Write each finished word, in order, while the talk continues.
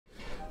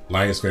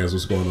Lions fans,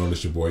 what's going on?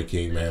 It's your boy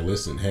King, man.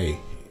 Listen, hey,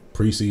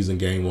 preseason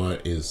game 1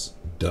 is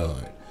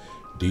done.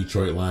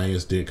 Detroit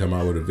Lions didn't come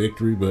out with a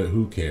victory, but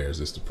who cares?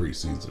 It's the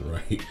preseason,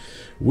 right?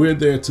 We're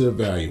there to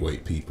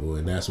evaluate people,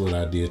 and that's what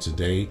I did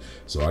today.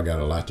 So I got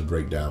a lot to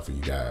break down for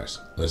you guys.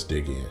 Let's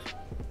dig in.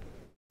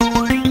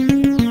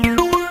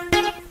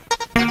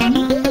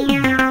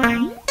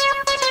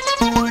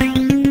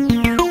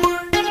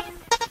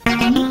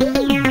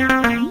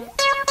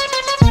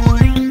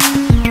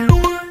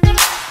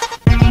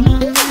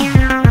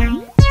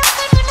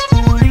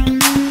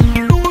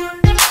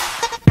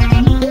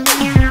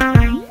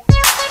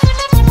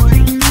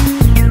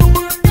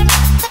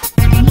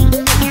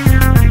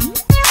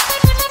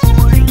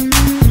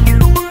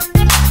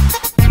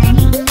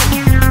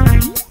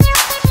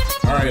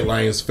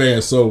 Lions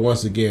fans, so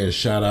once again,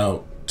 shout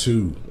out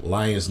to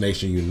Lions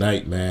Nation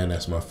Unite, man.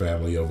 That's my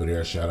family over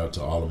there. Shout out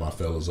to all of my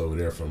fellas over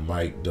there, from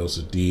Mike,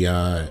 Dosa,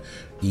 Dion,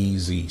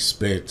 Easy,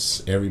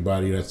 Spence,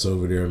 everybody that's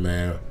over there,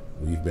 man.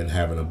 We've been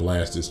having a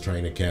blast this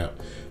training camp,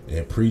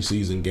 and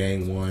preseason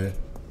game 1,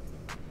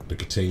 the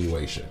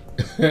continuation.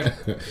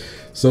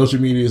 Social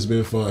media has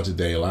been fun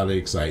today, a lot of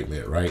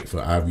excitement, right, for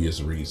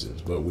obvious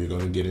reasons, but we're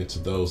going to get into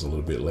those a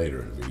little bit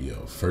later in the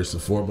video. First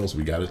and foremost,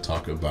 we got to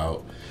talk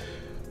about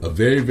a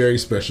very, very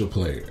special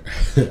player.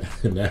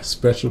 And that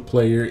special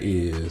player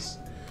is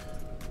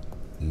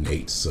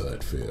Nate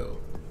Sudfeld.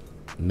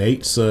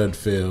 Nate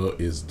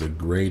Sudfeld is the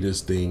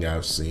greatest thing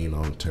I've seen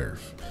on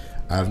turf.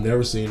 I've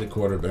never seen a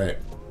quarterback.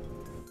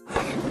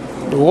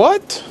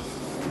 What?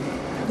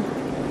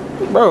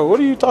 Bro, what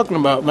are you talking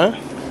about,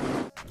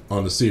 man?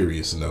 On a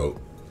serious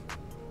note,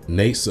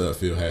 Nate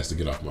Sudfeld has to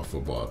get off my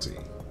football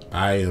team.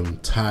 I am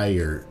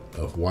tired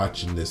of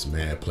watching this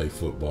man play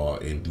football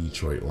in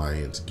Detroit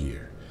Lions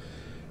gear.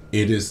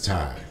 It is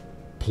time.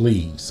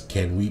 Please,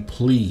 can we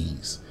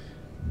please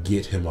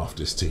get him off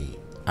this team?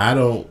 I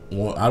don't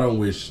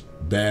wish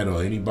bad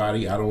on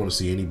anybody. I don't want to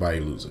see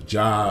anybody lose a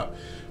job,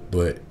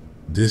 but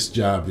this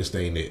job just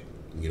ain't it.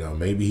 You know,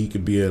 maybe he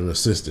could be an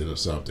assistant or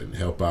something,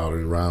 help out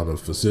around a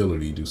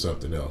facility, do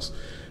something else.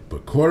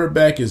 But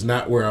quarterback is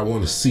not where I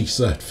want to see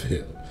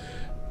Sudfeld.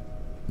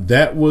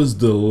 That was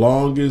the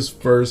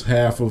longest first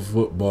half of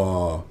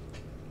football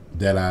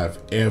that I've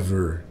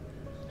ever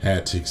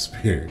had to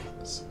experience.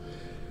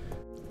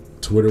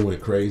 Twitter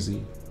went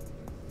crazy.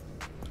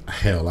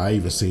 Hell, I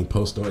even seen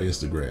posts on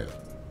Instagram.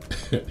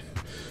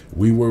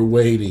 We were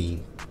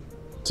waiting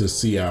to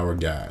see our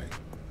guy.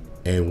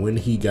 And when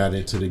he got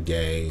into the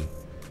game,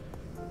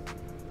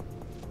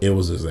 it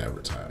was as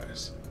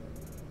advertised.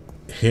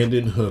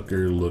 Hendon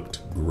Hooker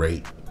looked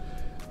great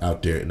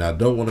out there. And I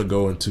don't want to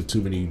go into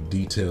too many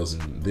details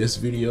in this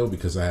video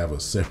because I have a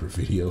separate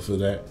video for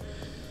that.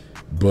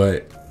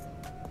 But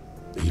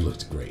he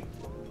looked great.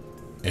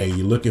 And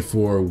you're looking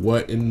for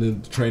what in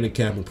the training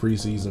camp and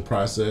preseason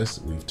process?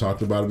 We've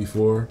talked about it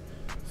before.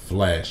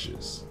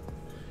 Flashes.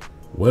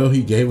 Well,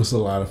 he gave us a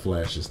lot of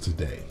flashes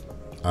today.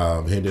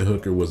 Hendon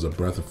Hooker was a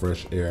breath of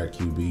fresh air at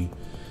QB.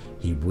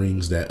 He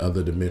brings that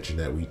other dimension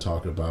that we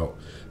talked about.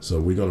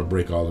 So we're going to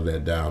break all of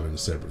that down in a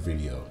separate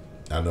video.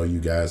 I know you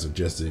guys are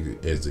just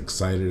as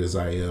excited as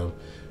I am.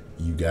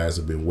 You guys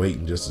have been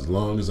waiting just as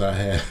long as I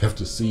have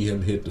to see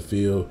him hit the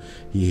field.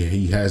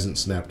 He hasn't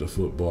snapped a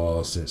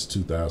football since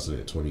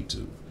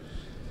 2022.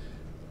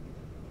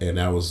 And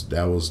that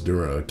was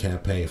during a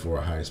campaign for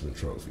a Heisman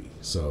Trophy.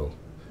 So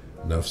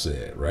enough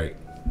said, right?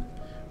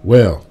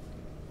 Well,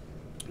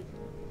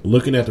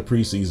 looking at the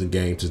preseason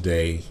game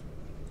today,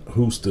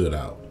 who stood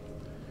out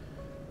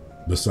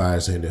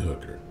besides Hendon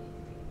Hooker?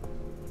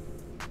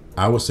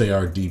 I would say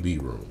our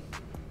DB room.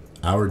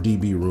 Our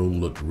DB room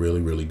looked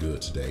really, really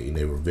good today, and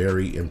they were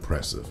very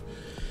impressive.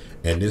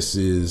 And this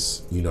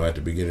is, you know, at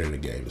the beginning of the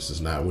game. This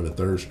is not when the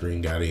third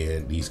string got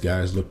in. These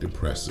guys looked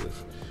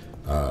impressive.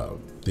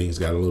 Things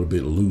got a little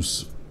bit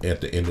loose at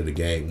the end of the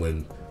game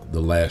when the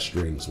last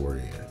strings were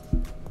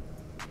in.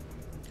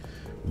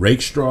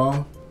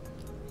 Rakestraw,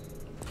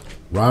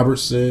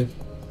 Robertson,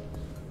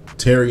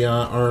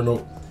 Terrion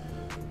Arnold,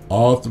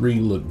 all three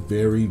looked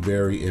very,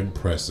 very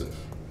impressive.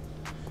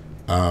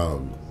 I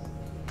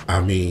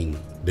mean,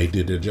 they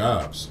did their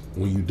jobs.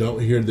 When you don't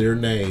hear their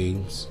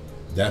names,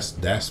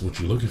 that's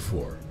what you're looking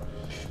for.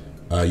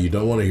 You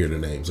don't want to hear the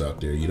names out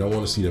there. You don't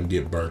want to see them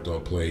get burnt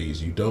on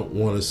plays. You don't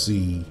want to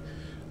see,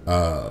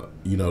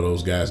 you know,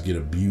 those guys get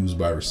abused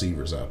by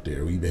receivers out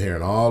there. We've been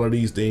hearing all of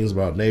these things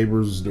about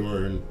neighbors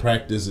during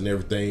practice and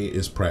everything.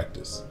 It's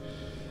practice.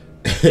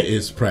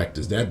 It's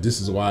practice. This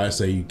is why I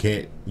say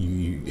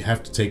you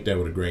have to take that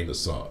with a grain of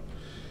salt.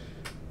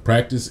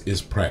 Practice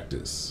is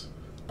practice.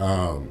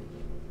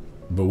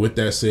 But with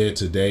that said,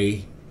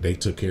 today they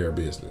took care of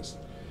business.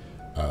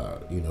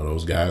 You know,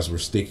 those guys were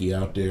sticky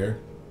out there.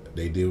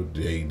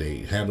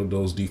 They handled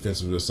those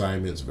defensive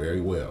assignments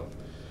very well.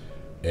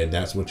 And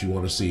that's what you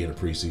want to see in a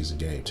preseason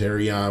game.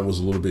 Terrion was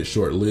a little bit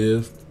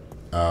short-lived.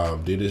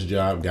 Did his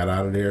job, got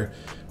out of there.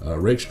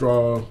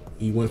 Rakestraw,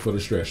 he went for the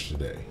stretch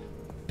today.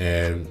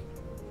 And,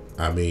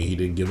 I mean, he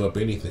didn't give up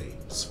anything.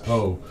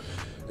 So,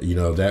 you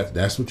know,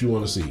 that's what you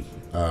want to see.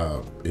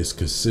 It's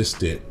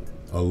consistent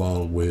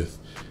along with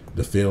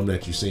the film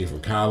that you've seen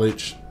from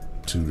college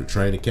to the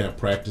training camp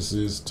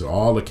practices to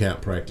all the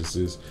camp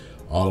practices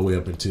all the way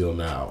up until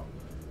now.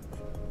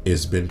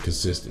 It's been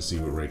consistency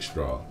with Rick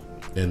Straw,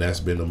 and that's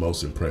been the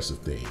most impressive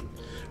thing.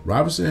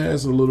 Robinson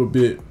has a little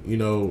bit, you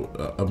know,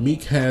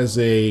 Amik has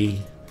a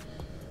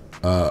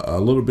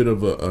little bit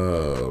of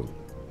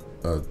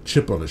a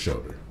chip on the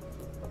shoulder.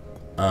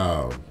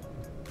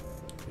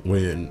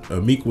 When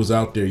Amik was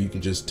out there, you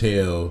can just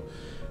tell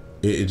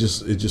it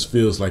just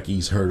feels like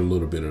he's heard a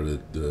little bit of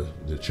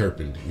the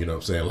chirping, you know what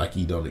I'm saying, like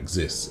he don't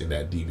exist in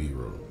that DB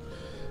room.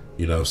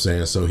 You know what I'm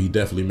saying? So he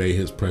definitely made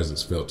his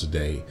presence felt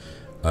today.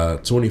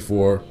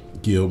 24,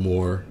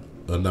 Gilmore,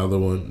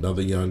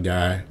 another young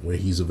guy when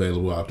he's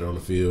available out there on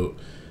the field.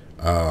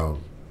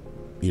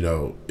 You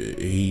know,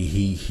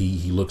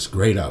 he looks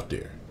great out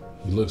there.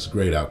 He looks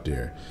great out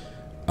there.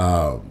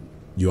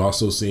 You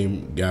also see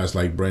guys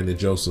like Brandon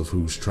Joseph,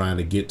 who's trying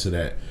to get to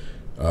that,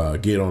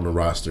 get on the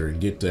roster and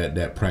get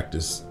that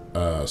practice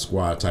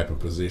squad type of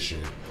position,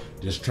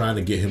 just trying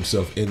to get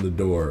himself in the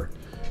door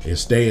and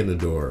stay in the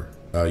door.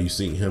 You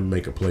see him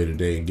make a play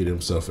today and get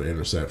himself an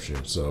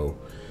interception. So,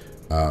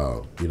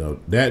 you know,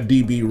 that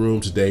DB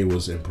room today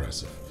was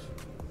impressive.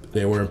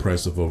 They were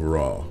impressive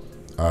overall.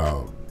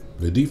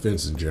 The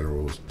defense in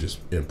general was just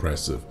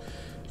impressive.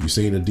 You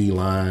seen the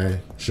D-line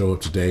show up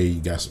today.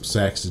 You got some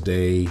sacks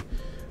today.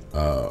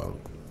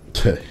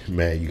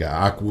 Man, you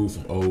got Akwu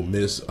from Ole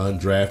Miss,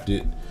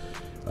 undrafted.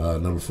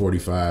 Number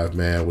 45,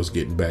 man, was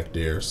getting back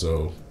there.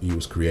 So he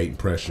was creating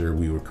pressure.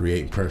 We were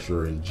creating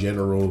pressure in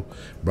general.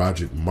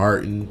 Broderick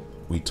Martin,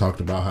 we talked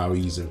about how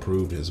he's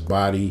improved his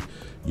body.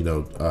 You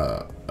know,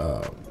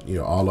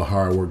 all the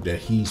hard work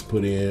that he's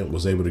put in,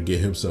 was able to get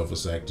himself a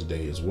sack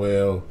today as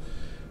well.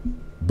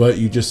 But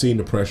you just seen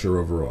the pressure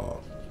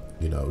overall.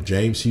 You know,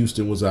 James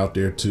Houston was out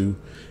there too,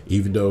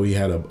 even though he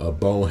had a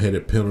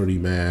boneheaded penalty,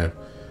 man.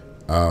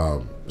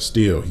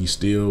 He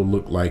still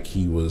looked like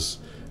he was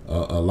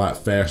a lot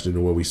faster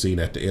than what we seen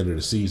at the end of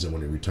the season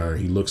when he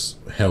returned. He looks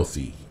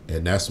healthy,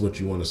 and that's what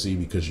you want to see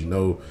because you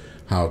know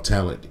how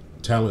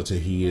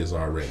talented he is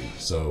already.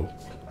 So,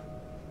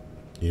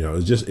 you know,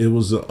 it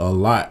was a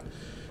lot.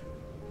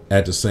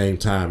 At the same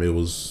time, it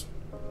was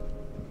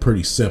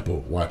pretty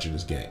simple watching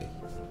this game.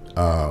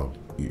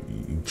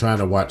 You're trying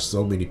to watch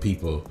so many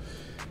people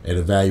and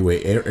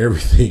evaluate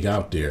everything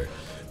out there,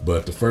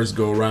 but the first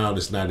go around,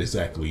 it's not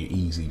exactly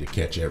easy to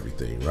catch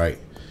everything, right?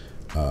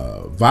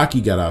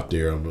 Vaki got out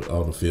there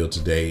on the field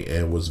today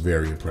and was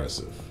very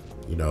impressive.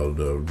 You know,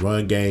 the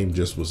run game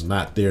just was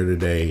not there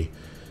today.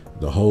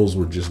 The holes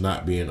were just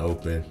not being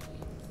open.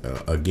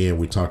 Again,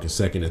 we're talking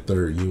second and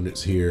third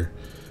units here,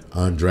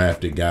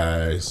 undrafted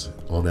guys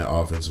on that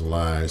offensive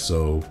line.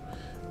 So,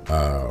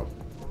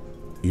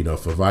 you know,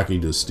 for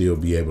Vaki to still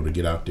be able to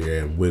get out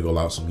there and wiggle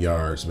out some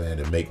yards, man,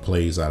 and make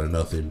plays out of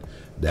nothing,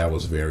 that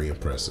was very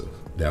impressive.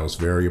 That was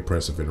very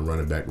impressive in the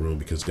running back room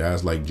because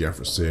guys like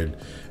Jefferson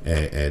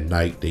and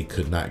Knight, they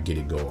could not get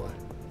it going.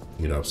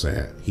 You know what I'm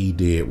saying? He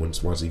did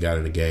once he got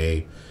in the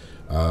game.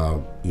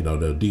 You know,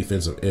 the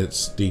defensive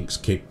instincts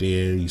kicked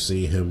in. You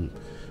see him,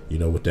 you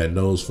know, with that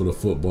nose for the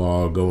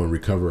football, go and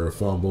recover a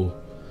fumble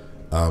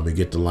and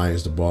get the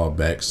Lions the ball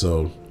back.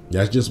 So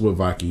that's just what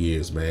Vaki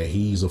is, man.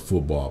 He's a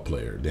football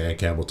player. Dan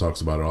Campbell talks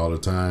about it all the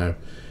time.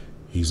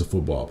 He's a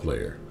football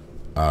player.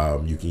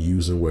 You can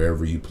use him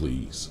wherever you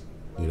please.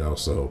 You know,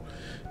 so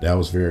that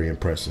was very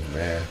impressive,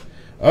 man.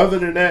 Other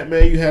than that,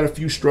 man, you had a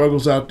few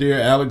struggles out there.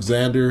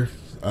 Alexander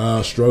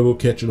struggled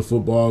catching the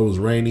football. It was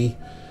rainy.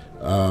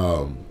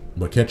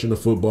 But catching the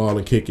football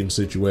and kicking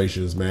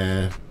situations,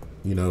 man,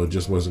 you know, it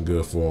just wasn't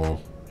good for him.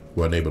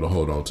 Wasn't able to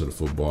hold on to the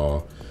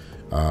football.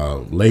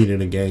 Late in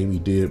the game, he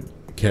did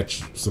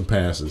catch some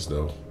passes,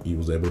 though. He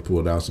was able to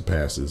pull down some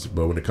passes.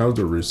 But when it comes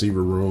to the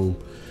receiver room,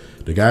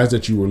 the guys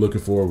that you were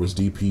looking for was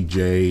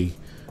DPJ,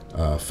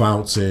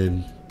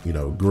 Fountain, you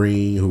know,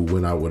 Green, who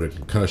went out with a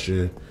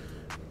concussion.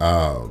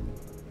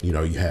 You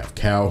know, you have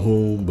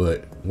Calhoun,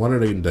 but one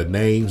of the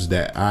names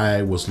that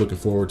I was looking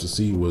forward to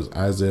see was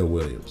Isaiah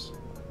Williams.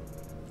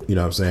 You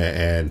know what I'm saying?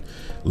 And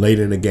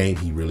later in the game,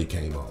 he really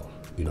came on.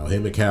 You know,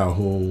 him and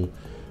Calhoun,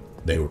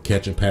 they were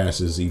catching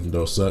passes, even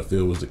though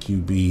Sutfield was the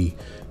QB.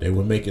 They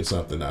were making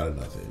something out of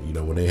nothing. You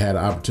know, when they had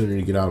an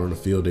opportunity to get out on the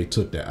field, they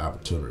took that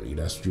opportunity.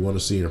 That's what you want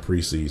to see in a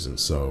preseason.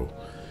 So,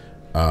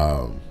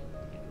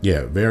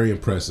 yeah, very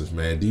impressive,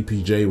 man.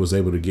 DPJ was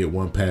able to get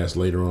one pass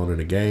later on in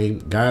the game.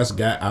 Guys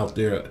got out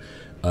there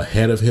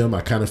ahead of him.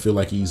 I kind of feel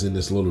like he's in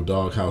this little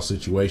doghouse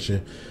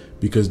situation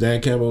because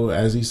Dan Campbell,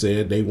 as he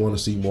said, they want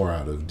to see more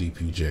out of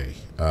DPJ.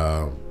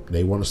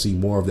 They want to see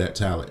more of that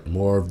talent,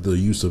 more of the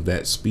use of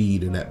that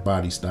speed and that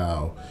body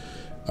style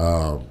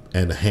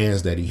and the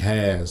hands that he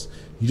has.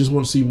 You just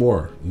want to see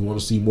more. You want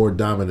to see more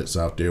dominance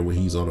out there when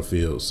he's on the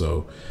field.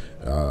 So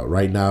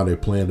right now they're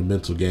playing the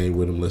mental game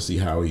with him. Let's see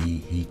how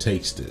he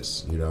takes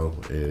this, you know,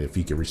 and if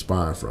he can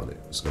respond from it.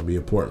 It's going to be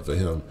important for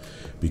him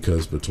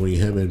because between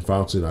him and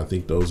Fountain, I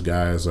think those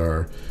guys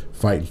are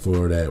fighting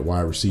for that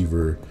wide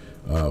receiver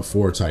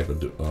 4 type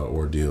of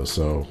ordeal.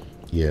 So,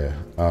 yeah.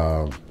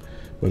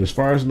 But as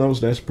far as notes,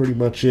 that's pretty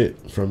much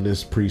it from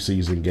this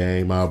preseason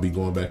game. I'll be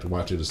going back to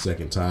watch it a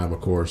second time, of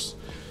course,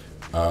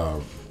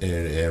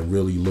 and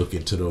really look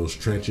into those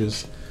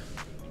trenches.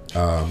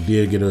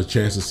 Did get a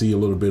chance to see a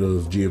little bit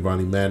of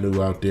Giovanni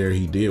Manu out there.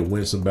 He did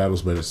win some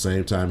battles, but at the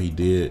same time, he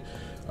did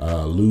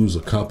lose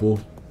a couple.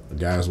 The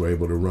guys were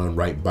able to run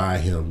right by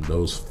him.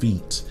 Those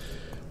feet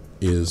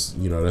is,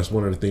 that's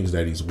one of the things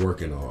that he's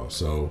working on.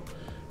 So,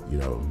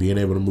 being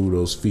able to move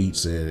those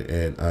feet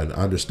and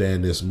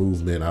understand this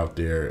movement out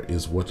there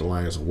is what the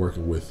Lions are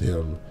working with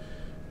him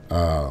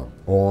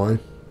on.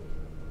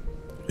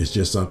 It's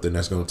just something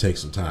that's going to take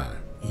some time.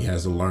 He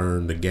has to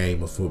learn the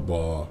game of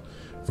football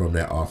from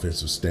that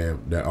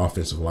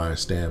offensive line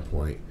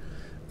standpoint,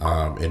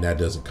 and that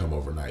doesn't come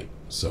overnight.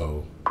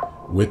 So,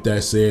 with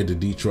that said, the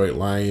Detroit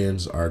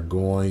Lions are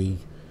going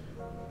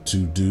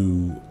to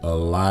do a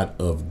lot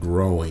of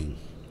growing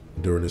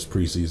during this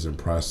preseason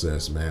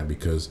process, man,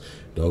 because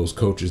those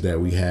coaches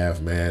that we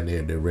have, man,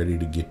 they're ready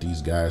to get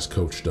these guys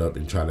coached up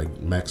and try to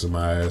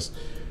maximize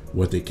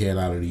what they can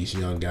out of these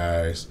young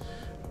guys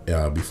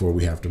before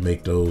we have to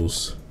make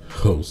those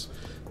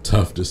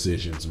tough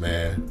decisions,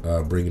 man.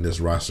 Bringing this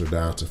roster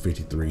down to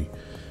 53,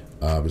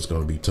 it's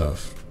going to be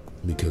tough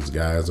because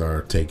guys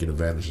are taking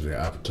advantage of their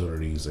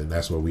opportunities, and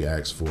that's what we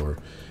ask for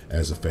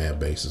as a fan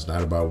base. It's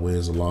not about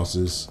wins or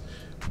losses,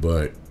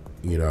 but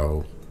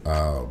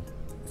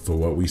for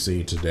what we've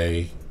seen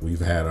today, we've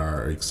had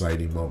our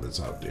exciting moments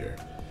out there.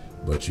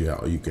 But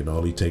you can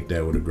only take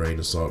that with a grain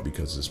of salt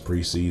because it's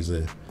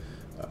preseason,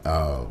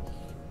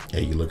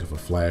 and you're looking for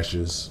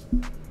flashes.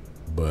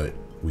 But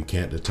we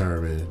can't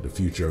determine the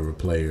future of a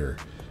player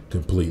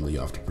completely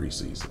off the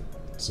preseason.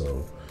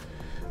 So,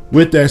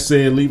 with that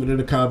said, leave it in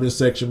the comment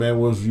section, man.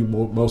 What was you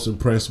most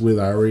impressed with?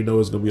 I already know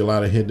it's going to be a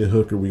lot of Hendon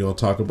Hooker. We're going to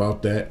talk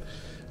about that.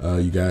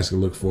 You guys can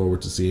look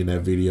forward to seeing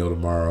that video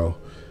tomorrow.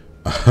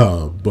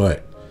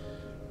 But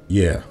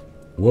yeah,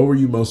 what were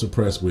you most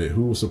impressed with?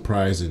 Who was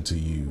surprising to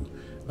you?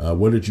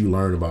 What did you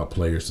learn about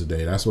players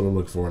today? That's what I'm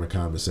looking for in the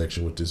comment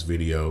section with this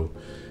video.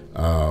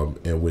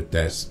 And with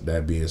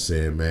that being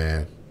said,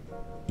 man,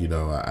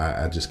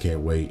 I just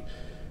can't wait.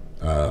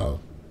 I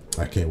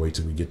can't wait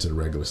till we get to the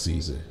regular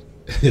season.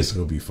 It's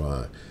going to be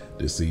fun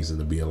this season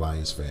to be a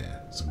Lions fan.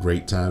 It's a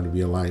great time to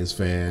be a Lions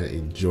fan.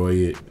 Enjoy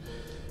it.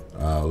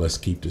 Let's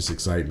keep this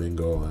excitement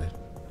going.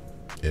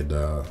 And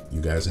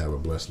you guys have a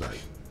blessed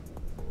night.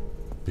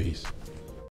 Peace.